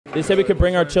They said we could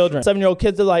bring our children. 7-year-old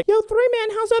kids are like, yo,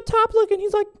 3-man, how's up top looking?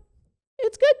 He's like,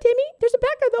 it's good, Timmy. There's a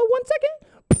back guy though, 1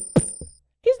 second.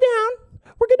 He's down.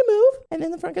 We're good to move. And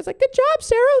then the front guy's like, good job,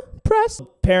 Sarah. Press.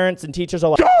 Parents and teachers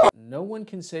are like, no one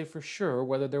can say for sure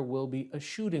whether there will be a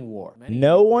shooting war.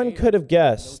 No one could have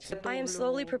guessed. I am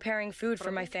slowly preparing food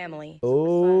for my family.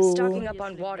 Oh. Stocking up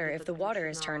on water if the water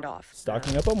is turned off.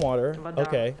 Stocking up on water.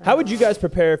 Okay. How would you guys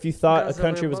prepare if you thought a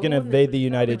country was going to invade the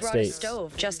United States? We brought a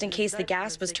stove just in case the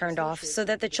gas was turned off so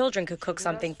that the children could cook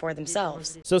something for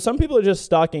themselves. So some people are just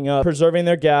stocking up, preserving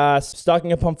their gas,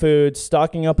 stocking up on food,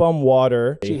 stocking up on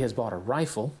water. She has bought a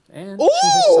rifle and Ooh! she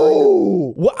has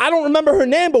signed Well, I don't remember her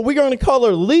name, but we're going to call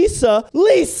her Lisa.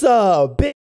 Lisa,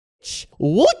 bitch.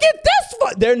 Look at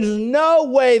this. There's no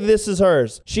way this is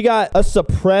hers. She got a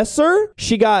suppressor.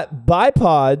 She got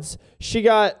bipods. She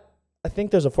got, I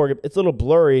think there's a fork. It's a little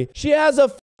blurry. She has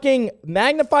a fucking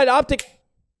magnified optic.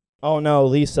 Oh no,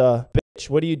 Lisa. Bitch,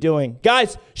 what are you doing?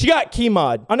 Guys, she got key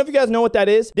mod. I don't know if you guys know what that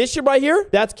is. This shit right here,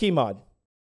 that's key mod.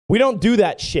 We don't do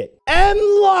that shit.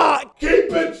 M-lock!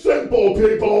 Keep it simple,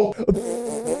 people.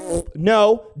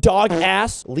 No, dog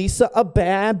ass. Lisa, a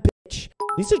bad bitch.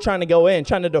 Lisa trying to go in,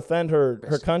 trying to defend her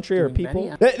country, her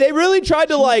people. They really tried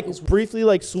to like briefly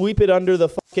like sweep it under the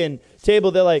fucking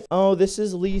table. They're like, oh, this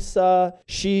is Lisa.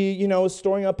 She, you know, is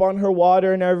storing up on her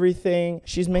water and everything.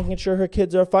 She's making sure her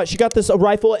kids are fine. She got this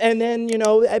rifle, and then, you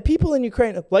know, people in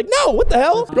Ukraine are like, no, what the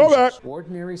hell? Go back.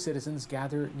 Ordinary citizens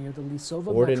gather near the Lisova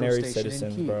Ordinary metro station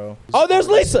citizens, in Kyiv. bro. Oh, there's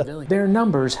Lisa. Their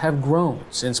numbers have grown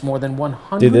since more than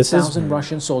 100,000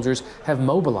 Russian soldiers have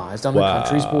mobilized on the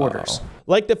country's borders.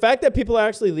 Like the fact that people are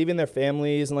actually leaving their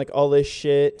families and like all this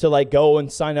shit to like go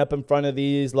and sign up in front of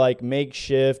these like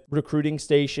makeshift recruiting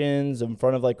stations in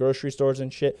front of like grocery stores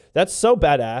and shit. That's so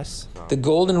badass. The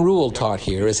golden rule taught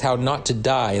here is how not to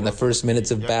die in the first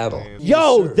minutes of battle.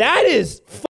 Yo, that is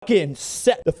fucking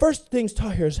set. The first things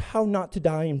taught here is how not to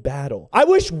die in battle. I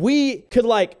wish we could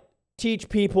like teach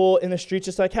people in the streets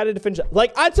just like how to defend.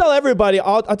 Like I tell everybody,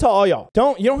 I tell all y'all,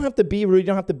 you don't have to be rude, you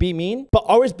don't have to be mean, but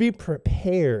always be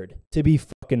prepared to be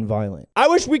fucking violent. I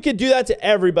wish we could do that to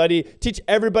everybody, teach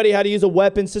everybody how to use a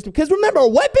weapon system. Because remember, a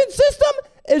weapon system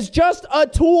is just a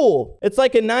tool. It's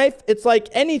like a knife, it's like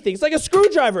anything. It's like a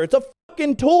screwdriver, it's a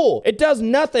fucking tool. It does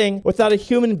nothing without a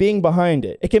human being behind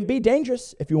it. It can be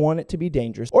dangerous if you want it to be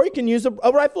dangerous. Or you can use a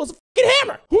rifle as a fucking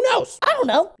hammer. Who knows? I don't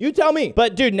know. You tell me.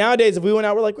 But dude, nowadays, if we went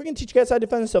out, we're like, we're gonna teach you guys how to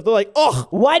defend yourself. They're like, oh,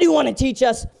 why do you want to teach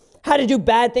us how to do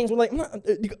bad things? We're like,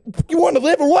 you want to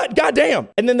live or what? Goddamn.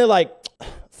 And then they're like,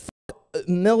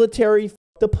 military,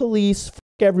 the police,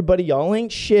 everybody, y'all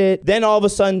ain't shit. Then all of a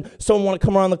sudden, someone want to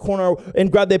come around the corner and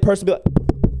grab their purse and be like,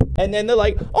 and then they're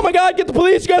like, oh my God, get the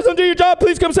police. You guys don't do your job.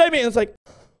 Please come save me. And it's like,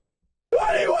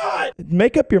 what do you want?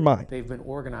 Make up your mind. They've been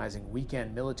organizing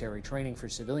weekend military training for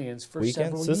civilians for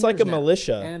several years. So it's like a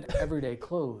militia. And everyday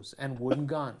clothes and wooden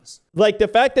guns. Like the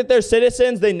fact that they're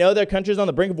citizens, they know their country's on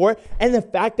the brink of war, and the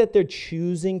fact that they're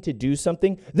choosing to do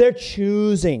something, they're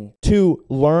choosing to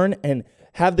learn and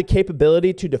have the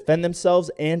capability to defend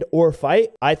themselves and or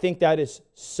fight. I think that is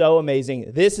so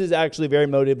amazing. This is actually very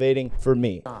motivating for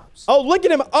me. Oh, look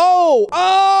at him.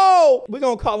 Oh, we're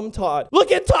gonna call him Todd.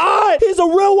 Look at Todd. He's a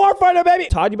real warfighter, baby.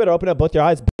 Todd, you better open up both your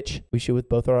eyes, bitch. We shoot with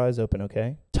both our eyes open,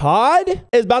 okay? Todd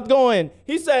is about to go in.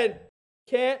 He said,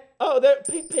 can't. Oh, there,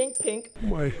 pink, pink.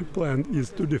 My plan is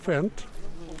to defend,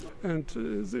 and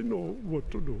they know what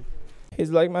to do.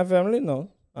 He's like, my family knows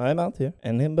I'm out here,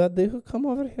 and anybody who come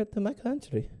over here to my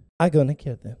country, I'm gonna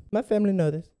kill them. My family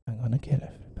know this. I'm gonna kill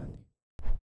everybody.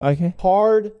 Okay?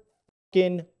 Hard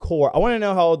fucking core. I want to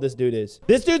know how old this dude is.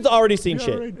 This dude's already seen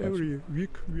shit. Every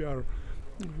week we are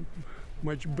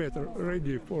much better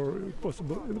ready for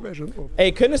possible invasion of.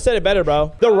 Hey, couldn't have said it better,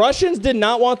 bro. The Russians did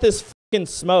not want this fucking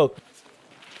smoke.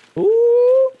 Ooh.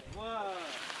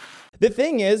 The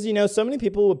thing is, you know, so many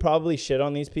people would probably shit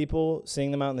on these people, seeing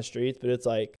them out in the streets, but it's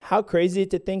like, how crazy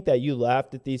to think that you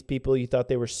laughed at these people, you thought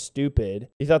they were stupid,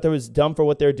 you thought they was dumb for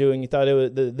what they're doing, you thought it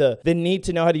was the need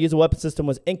to know how to use a weapon system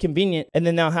was inconvenient, and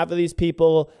then now half of these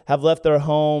people have left their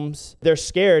homes, they're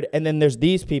scared, and then there's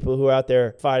these people who are out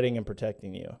there fighting and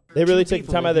protecting you. They really take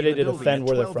the time out of the day to defend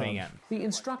where they're from. The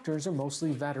instructors are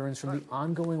mostly veterans from the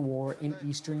ongoing war in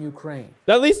eastern Ukraine.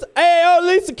 At least, hey, oh,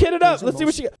 Lisa, kid it up. Let's see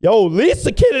what she got. Yo,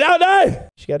 Lisa, kid it out now.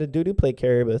 She got a doo-doo plate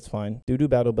carrier, but it's fine. Doo-doo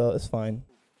battle belt, it's fine.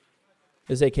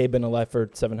 This AK been alive for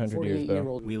 700 years,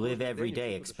 bro. We live every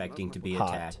day expecting to be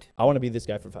attacked. I want to be this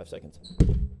guy for 5 seconds.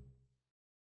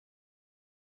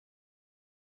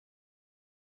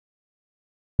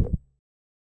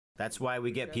 That's why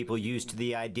we get people used to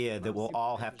the idea that we'll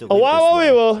all have to live oh, wow, this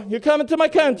way. we will. You're coming to my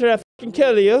country, I fucking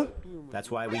kill you. That's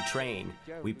why we train.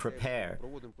 We prepare.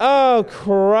 Oh,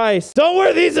 Christ. Don't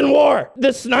wear these in war.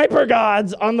 The sniper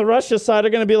gods on the Russia side are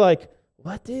going to be like,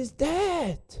 what is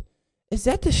that? Is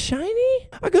that the shiny?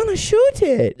 I'm going to shoot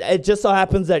it. It just so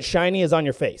happens that shiny is on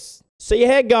your face. So your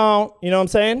head gone. You know what I'm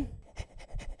saying?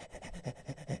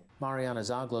 Mariana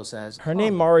Zaglo says her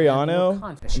name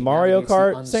Mariano. Mario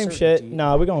Kart, same shit.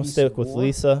 Nah, we're gonna stick with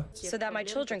Lisa. So that my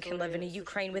children can live in a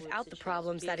Ukraine without the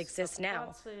problems that exist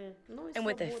now. And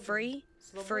with a free,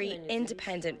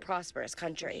 independent, prosperous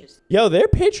country. Yo, they're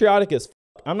patriotic as f.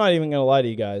 I'm not even gonna lie to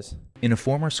you guys. In a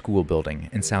former school building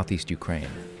in southeast Ukraine.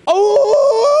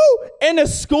 Oh, in a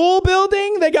school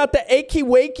building, they got the achy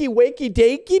wakey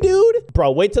dakey dude.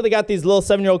 Bro, wait till they got these little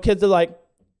 7-year-old kids. They're like,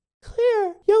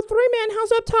 clear. Yo, 3-man,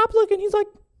 how's up top looking? He's like,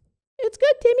 it's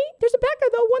good, Timmy. There's a back guy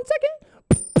though. 1 second.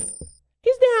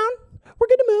 He's down. We're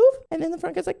good to move. And then the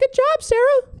front guy's like, good job,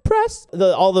 Sarah. Press.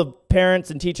 All the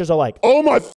parents and teachers are like, oh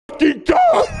my fucking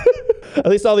God. At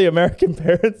least all the American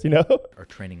parents, you know? Are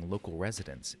training local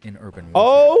residents in urban warfare.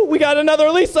 Oh, we got another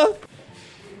Lisa.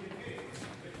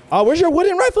 Oh, where's your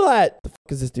wooden rifle at? The fuck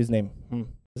is this dude's name?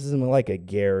 This isn't like a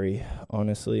Gary,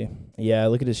 honestly. Yeah,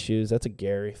 look at his shoes. That's a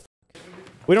Gary.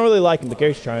 We don't really like him, but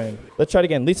Gary's trying. Let's try it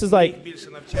again. Lisa's like,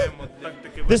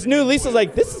 this new Lisa's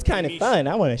like, this is kind of fun.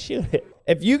 I want to shoot it.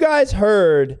 If you guys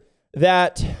heard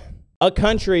that a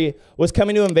country was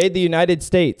coming to invade the United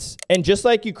States, and just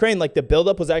like Ukraine, like the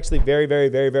buildup was actually very, very,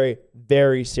 very, very,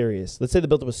 very serious. Let's say the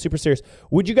buildup was super serious.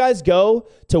 Would you guys go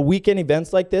to weekend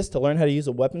events like this to learn how to use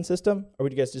a weapon system? Or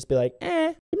would you guys just be like,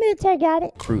 the military got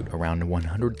it? Recruit around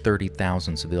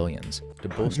 130,000 civilians to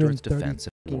bolster its defense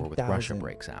if war with Russia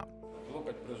breaks out.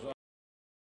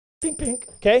 Pink, pink.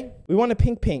 Okay? We want a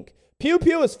pink, pink. Pew,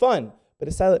 pew is fun, but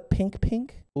a silent pink,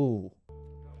 pink? Ooh.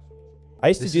 I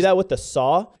used to do that with the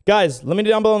saw. Guys, let me know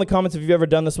down below in the comments if you've ever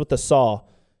done this with the saw.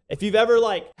 If you've ever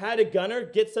like had a gunner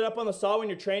get set up on the saw when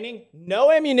you're training, no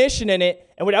ammunition in it.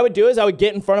 And what I would do is I would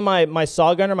get in front of my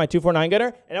saw gunner, my 249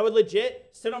 gunner, and I would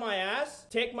legit sit on my ass,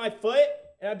 take my foot,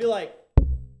 and I'd be like,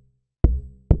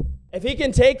 if he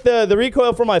can take the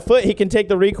recoil from my foot, he can take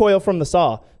the recoil from the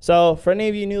saw. So for any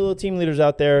of you new little team leaders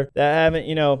out there that haven't,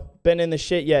 you know, been in the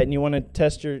shit yet and you want to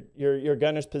test your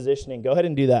gunner's positioning, go ahead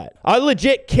and do that. I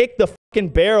legit kick the fucking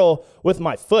barrel with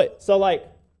my foot. So like,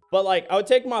 but like I would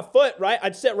take my foot, right?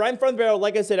 I'd sit right in front of the barrel.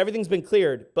 Like I said, everything's been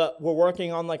cleared, but we're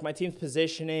working on like my team's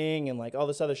positioning and like all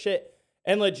this other shit.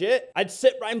 And legit, I'd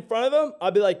sit right in front of them.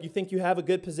 I'd be like, you think you have a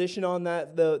good position on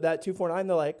that 249?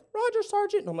 They're like, Roger,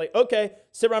 Sergeant. And I'm like, okay.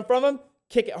 Sit right in front of them,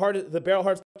 kick it hard, the barrel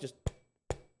hard, just.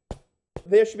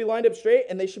 They should be lined up straight,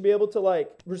 and they should be able to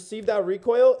like receive that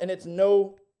recoil, and it's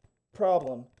no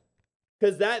problem.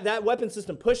 Because that weapon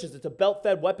system pushes. It's a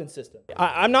belt-fed weapon system.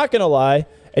 I'm not going to lie.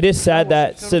 It is sad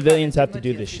that civilians have to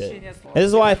do this shit. And this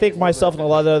is why I think myself and a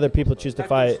lot of other people choose to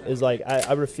fight is like,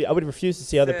 I would refuse to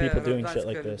see other people doing shit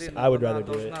like this. I would rather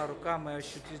do it.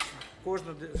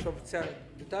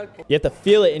 You have to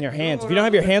feel it in your hands. If you don't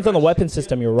have your hands on the weapon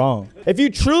system, you're wrong. If you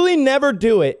truly never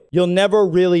do it, you'll never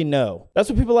really know. That's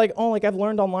what people are like, oh, like I've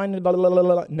learned online. Blah, blah, blah,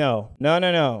 blah. No.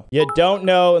 You don't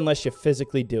know unless you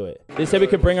physically do it. They said we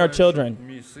could bring our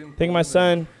children. Think of my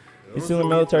son. He's doing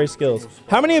military skills.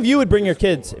 How many of you would bring your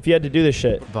kids if you had to do this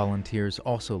shit? Volunteers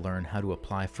also learn how to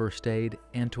apply first aid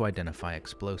and to identify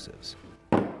explosives.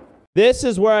 This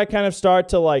is where I kind of start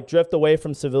to like drift away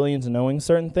from civilians knowing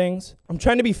certain things. I'm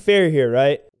trying to be fair here,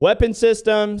 right? Weapon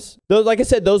systems, those, like I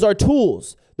said, those are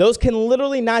tools. Those can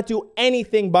literally not do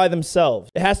anything by themselves.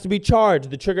 It has to be charged.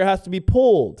 The trigger has to be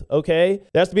pulled, okay?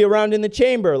 There has to be a round in the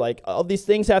chamber. Like all these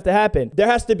things have to happen. There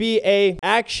has to be a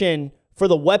action for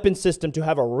the weapon system to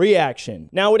have a reaction.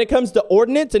 Now, when it comes to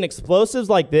ordnance and explosives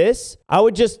like this, I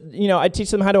would just, I'd teach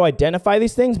them how to identify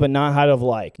these things, but not how to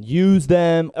like use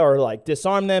them or like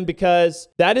disarm them, because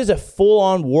that is a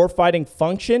full-on warfighting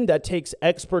function that takes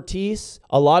expertise,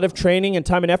 a lot of training and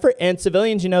time and effort. And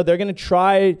civilians, they're going to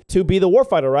try to be the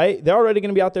warfighter, right? They're already going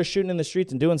to be out there shooting in the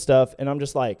streets and doing stuff. And I'm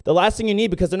just like, the last thing you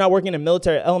need, because they're not working in a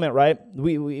military element, right?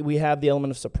 We have the element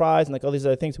of surprise and like all these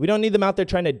other things. We don't need them out there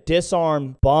trying to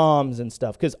disarm bombs and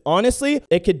stuff, because honestly,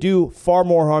 it could do far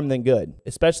more harm than good,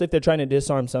 especially if they're trying to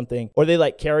disarm something, or they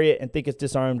like carry it and think it's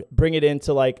disarmed, bring it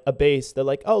into like a base. They're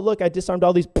like, oh, look, I disarmed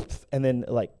all these, and then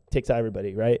like takes out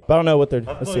everybody, right? But I don't know what they're,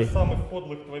 let's see.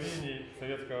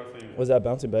 Was that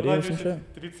bouncing Betty or some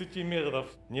shit?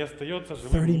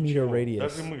 30-meter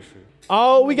radius.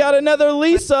 Oh, we got another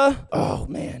Lisa. Oh,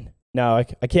 man. No,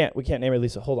 we can't name her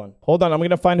Lisa. Hold on. I'm going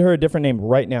to find her a different name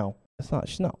right now.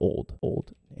 She's not old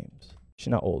names. She's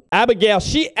not old. Abigail.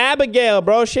 She Abigail,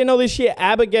 bro. She ain't no Lisa. She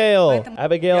Abigail.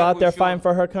 Abigail out there fighting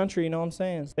for her country. You know what I'm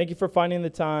saying? Thank you for finding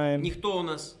the time.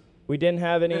 We didn't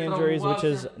have any injuries, which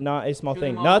is not a small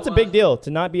thing. No, it's a big deal. To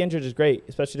not be injured is great,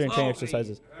 especially during training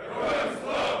exercises.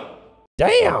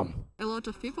 Damn! A lot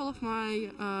of people of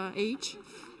my age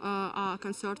are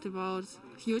concerned about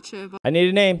future. I need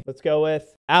a name. Let's go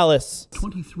with Alice.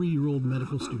 23-year-old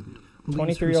medical student.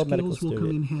 23-year-old medical skills will come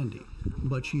in handy,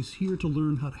 but she's here to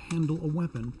learn how to handle a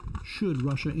weapon should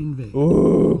Russia invade.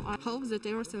 Ooh. I hope that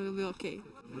everything will be okay.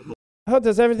 I hope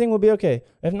that everything will be okay.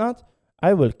 If not,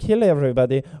 I will kill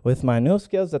everybody with my new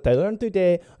skills that I learned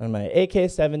today on my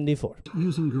AK-74.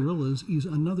 Using gorillas is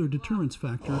another deterrence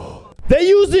factor. They're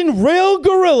using real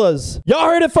gorillas. Y'all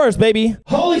heard it first, baby.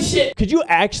 Holy shit. Could you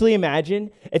actually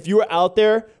imagine if you were out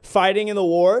there fighting in the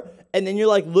war and then you're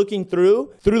like looking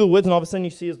through the woods and all of a sudden you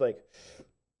see is like,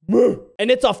 and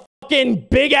it's a fucking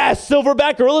big ass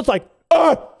silverback gorilla. It's like,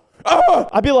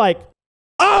 I'd be like,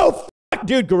 oh, fuck.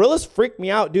 Dude, gorillas freak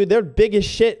me out, dude. They're big as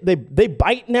shit. They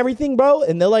bite and everything, bro.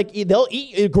 And they'll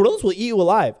eat, gorillas will eat you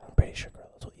alive. I'm pretty sure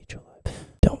gorillas will eat you alive.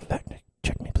 Don't fact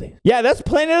check me, please. Yeah, that's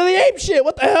Planet of the Apes shit.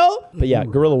 What the hell? But yeah,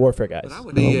 guerrilla warfare, guys. I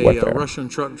would be a Russian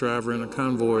truck driver in a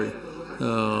convoy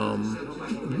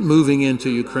moving into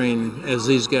Ukraine as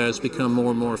these guys become more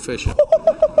and more efficient.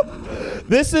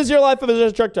 This is your life as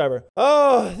a truck driver.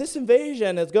 Oh, this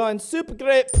invasion is going super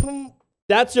great.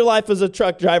 That's your life as a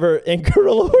truck driver in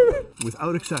guerrilla warfare.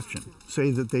 Without exception,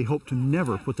 say that they hope to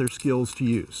never put their skills to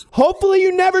use. Hopefully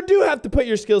you never do have to put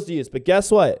your skills to use. But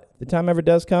guess what? The time ever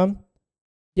does come,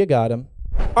 you got them.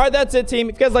 All right, that's it, team.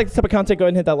 If you guys like this type of content, go ahead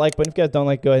and hit that like button. If you guys don't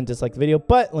like, go ahead and dislike the video.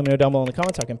 But let me know down below in the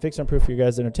comments how I can fix and improve for your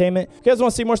guys' entertainment. If you guys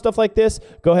want to see more stuff like this,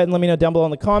 go ahead and let me know down below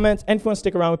in the comments. And if you want to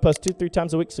stick around, we post 2-3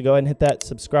 times a week. So go ahead and hit that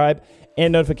subscribe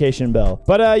and notification bell.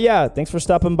 But yeah, thanks for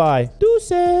stopping by.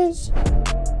 Deuces.